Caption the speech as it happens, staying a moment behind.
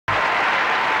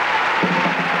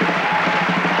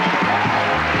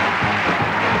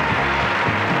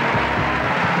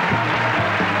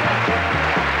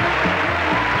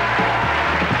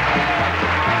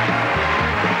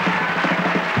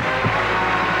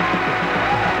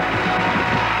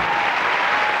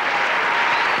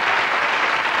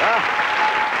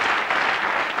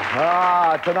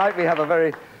Tonight we have a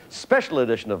very special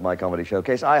edition of my comedy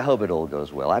showcase. I hope it all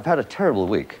goes well. I've had a terrible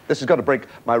week. This has got to break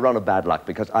my run of bad luck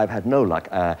because I've had no luck.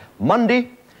 Monday,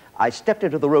 I stepped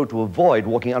into the road to avoid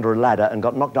walking under a ladder and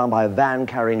got knocked down by a van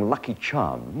carrying Lucky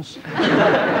Charms,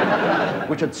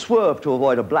 which had swerved to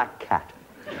avoid a black cat.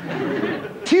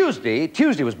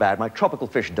 Tuesday was bad. My tropical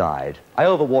fish died. I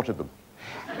overwatered them.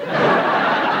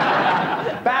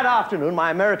 Bad afternoon,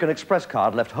 my American Express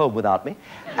card left home without me,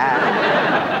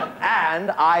 and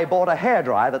I bought a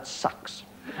hairdryer that sucks.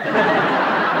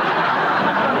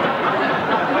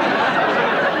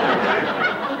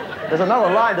 There's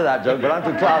another line to that joke, but I'm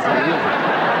too classy to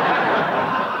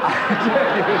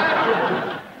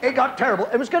use it. It got terrible.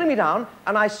 It was getting me down,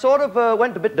 and I sort of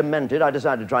went a bit demented. I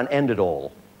decided to try and end it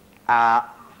all. I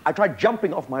tried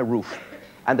jumping off my roof,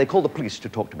 and they called the police to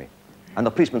talk to me. And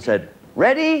the policeman said,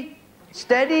 "Ready?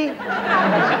 Steady."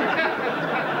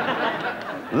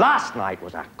 Last night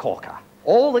was a corker.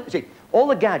 All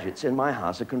the gadgets in my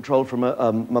house are controlled from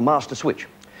a master switch.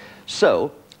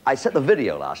 So I set the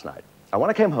video last night. And when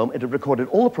I came home, it had recorded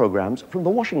all the programs from the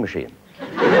washing machine.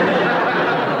 Wait,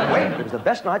 it was the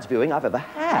best night's viewing I've ever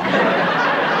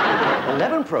had.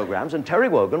 11 programs, and Terry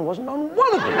Wogan wasn't on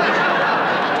one of them.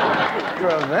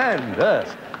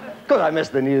 Tremendous. Good, I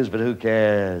missed the news, but who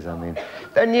cares? I mean,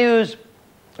 the news,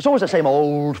 it's always the same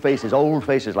old faces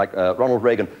like Ronald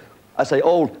Reagan. I say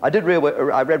old. I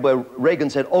read where Reagan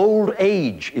said old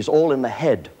age is all in the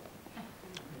head.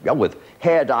 Yeah, with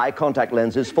hair dye, contact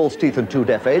lenses, false teeth, and 2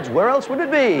 decades, where else would it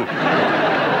be?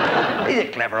 He's a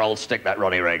clever old stick, that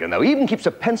Ronnie Reagan, though. He even keeps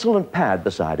a pencil and pad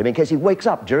beside him in case he wakes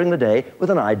up during the day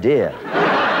with an idea.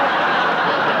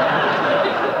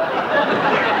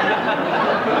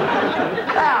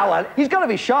 He's got to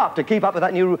be sharp to keep up with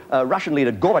that new Russian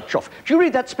leader, Gorbachev. Did you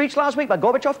read that speech last week by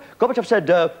Gorbachev? Gorbachev said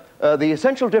the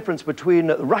essential difference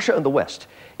between Russia and the West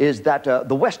is that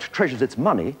the West treasures its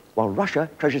money while Russia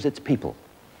treasures its people.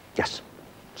 Yes.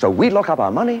 So we lock up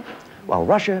our money while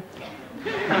Russia...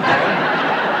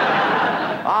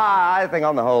 I think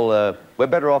on the whole, we're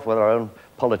better off with our own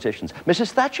politicians.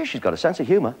 Mrs. Thatcher, she's got a sense of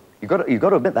humor. You've got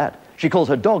to admit that. She calls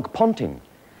her dog Ponting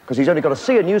because he's only got to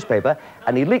see a newspaper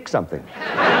and he leaks something.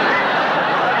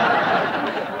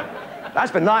 That's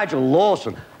for Nigel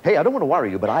Lawson. Hey, I don't want to worry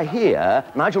you, but I hear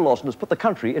Nigel Lawson has put the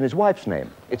country in his wife's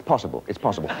name. It's possible. It's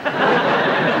possible.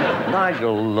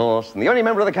 Nigel Lawson, the only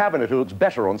member of the cabinet who looks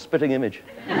better on spitting image.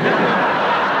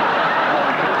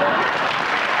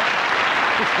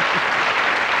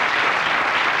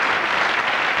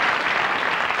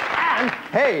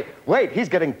 Hey, wait, he's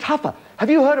getting tougher. Have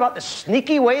you heard about the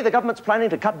sneaky way the government's planning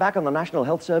to cut back on the National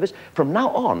Health Service? From now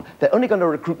on, they're only going to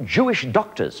recruit Jewish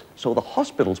doctors, so the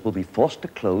hospitals will be forced to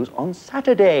close on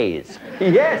Saturdays.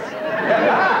 Yes.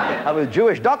 And with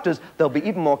Jewish doctors, there'll be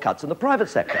even more cuts in the private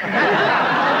sector.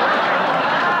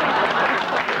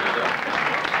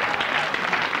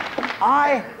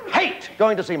 I hate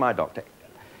going to see my doctor.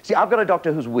 See, I've got a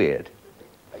doctor who's weird.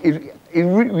 He's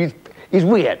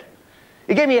weird.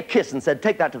 He gave me a kiss and said,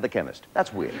 "Take that to the chemist."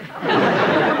 That's weird.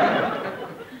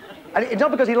 And it's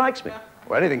not because he likes me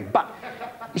or anything, but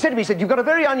he said to me, "You've got a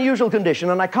very unusual condition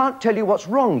and I can't tell you what's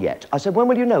wrong yet." I said, "When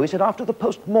will you know?" He said, "After the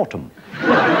post-mortem."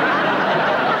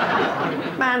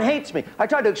 Man hates me. I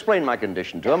tried to explain my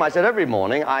condition to him. I said, every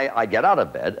morning I get out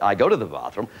of bed, I go to the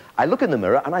bathroom, I look in the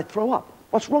mirror and I throw up.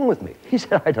 What's wrong with me? He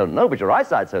said, "I don't know, but your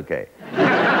eyesight's okay."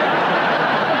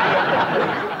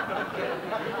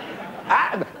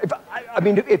 I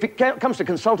mean, if it comes to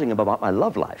consulting him about my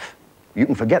love life, you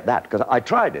can forget that, because I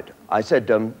tried it. I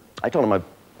said, I told him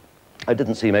I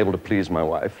didn't seem able to please my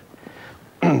wife.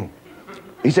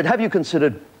 He said, "Have you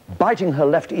considered biting her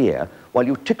left ear while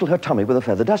you tickle her tummy with a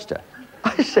feather duster?"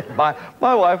 I said, my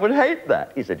wife would hate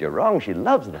that. He said, "You're wrong, she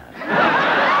loves that."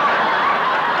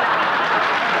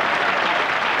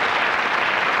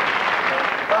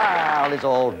 Well, it's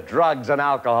all drugs and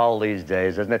alcohol these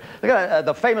days, isn't it? Look at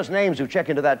the famous names who check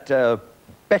into that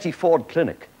Betty Ford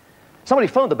clinic. Somebody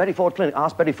phoned the Betty Ford clinic,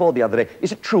 asked Betty Ford the other day,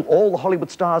 "Is it true all the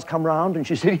Hollywood stars come round?" And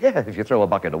she said, "Yeah, if you throw a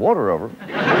bucket of water over them."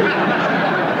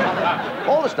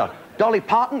 All the stuff. Dolly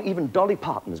Parton, even Dolly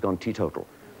Parton has gone teetotal.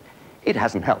 It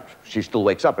hasn't helped. She still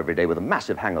wakes up every day with a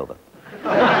massive hangover.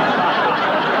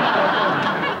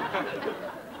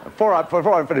 Before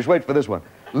I'm finished, wait for this one.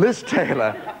 Liz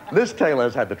Taylor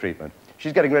has had the treatment.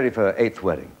 She's getting ready for her 8th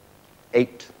wedding.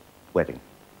 8 weddings.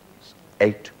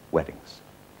 8 weddings.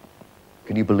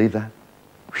 Can you believe that?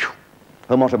 Whew.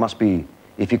 Her motto must be,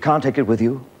 if you can't take it with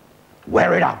you,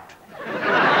 wear it out.